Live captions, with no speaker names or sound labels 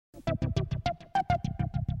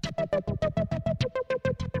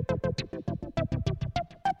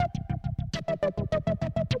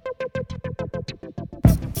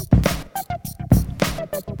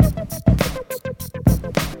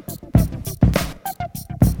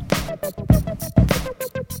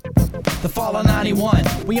fall of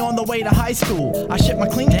 91. We on the way to high school. I shit my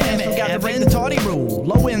clean pants, we got the break the tardy rule.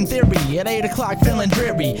 Low in theory, at 8 o'clock feeling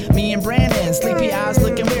dreary. Me and Brandon, sleepy eyes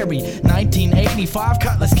looking weary. 1985,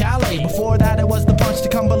 Cutlass Calais. Before that it was the punch to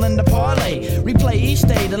Cumberland to parlay. Replay each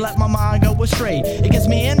day to let my mind go astray. It gives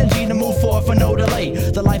me energy to move forward for no delay.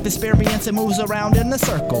 The life experience, it moves around in a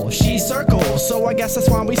circle. She circles, so I guess that's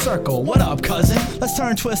why we circle. What up, cousin? Let's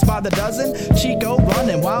turn twist by the dozen. Chico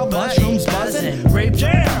running, wild mushrooms buzzing. Grape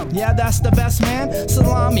jam, yeah, that's the best, man.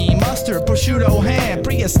 Salami, mustard, prosciutto, ham,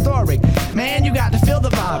 prehistoric. Man, you got to feel the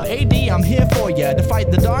vibe. AD, I'm here for ya to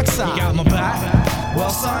fight the dark side. You got my back? Well,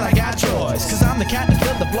 son, I got yours. Cause I'm the cat to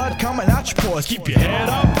feel the blood coming out your pores. Keep your head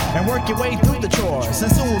up and work your way through the chores.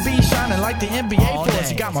 And soon we'll be shining like the NBA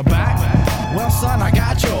floors. You got my back? Well, son, I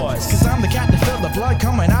got yours. Cause I'm the cat to feel the blood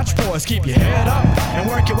coming out your pores. Keep your head up and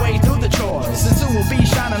work your way through the chores. And soon we'll be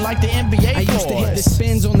shining like the NBA floors. I used to hit the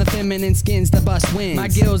spins on the feminine skins to bust wins. My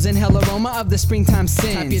gills inhale aroma of the springtime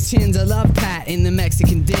sins. Tap your chins, a love pat in the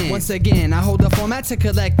Mexican den. Once again, I hold the format to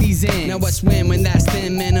collect these ends. Now what's when that's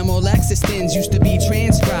thin, minimal existence used to be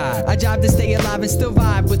transcribed. I job to stay alive and still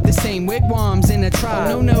vibe with the same wigwams in a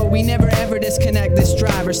tribe. Oh no, we never ever disconnect this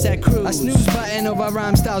drive or set cruise. A snooze button over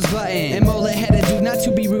rhyme styles glutton. And mullet headed dude, not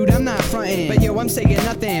to be rude, I'm not frontin'. But yo, I'm saying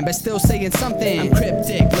nothing, but still saying something. I'm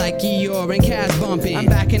cryptic like Eeyore and Cass bumping. I'm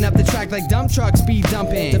backing up the track like dump trucks speed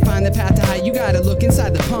dumping. To find the path to high, you gotta look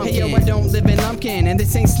inside the pumpkin. Hey yo, I don't live in Lumpkin, and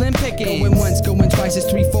this ain't slim picking. Going once, going twice, it's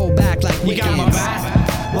threefold back like you got my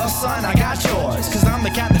back? Well, son, I got yours. Cause I'm the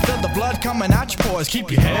cat that feel the blood coming out your pores.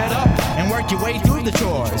 Keep your head up and work your way through the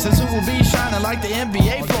chores. And soon we'll be shining like the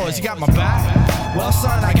NBA floors. You got my back? Well,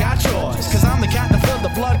 son, I got yours. Cause I'm the cat that feel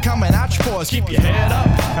the blood coming out your pores. Keep your head up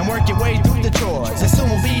and work your way through the chores. And soon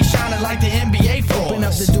we'll be shining like the NBA floors. Open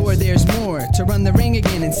up the door, there's more. To run the ring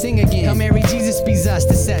again and sing again. Hail Mary, Jesus bees us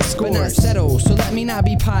to set scores. But not settle, so let me not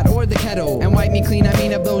be pot or the kettle. And wipe me clean, I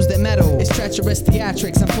mean of those that meddle. It's treacherous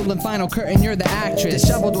theatrics, I'm pulling final curtain, you're the actress.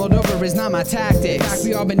 Disheveled rolled over is not my tactics. Fact,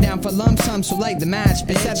 we all been down for lump sum, so light the match,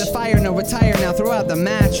 bitch. Set the fire, no retire now, throw out the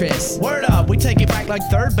mattress. Word up, we take it back like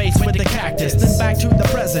third base with the cactus. Then back to the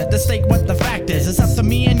present, to state what the fact is. It's up to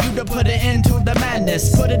me and you to put it into the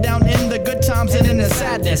madness. Put it down in the good times and in the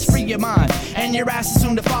sadness. Free your mind, and your ass is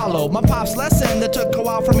soon to follow. My pop's lesson that took a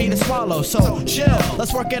while for me to swallow. So chill,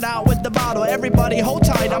 let's work it out with the bottle. Everybody hold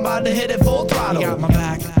tight, I'm about to hit it full throttle. You got my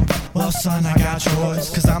back? Well, son, I got yours.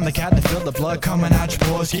 Cause I'm the cat that feel the blood coming out your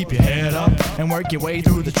pores. Keep your head up and work your way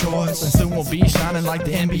through the chores. And soon we'll be shining like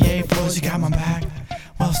the NBA floors. You got my back?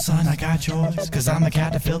 Well, son, I got yours. Cause I'm the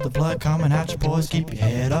cat that feel the blood coming out your pores. Keep your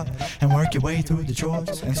head up and work your way through the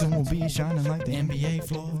chores. And soon we'll be shining like the NBA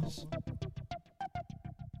floors.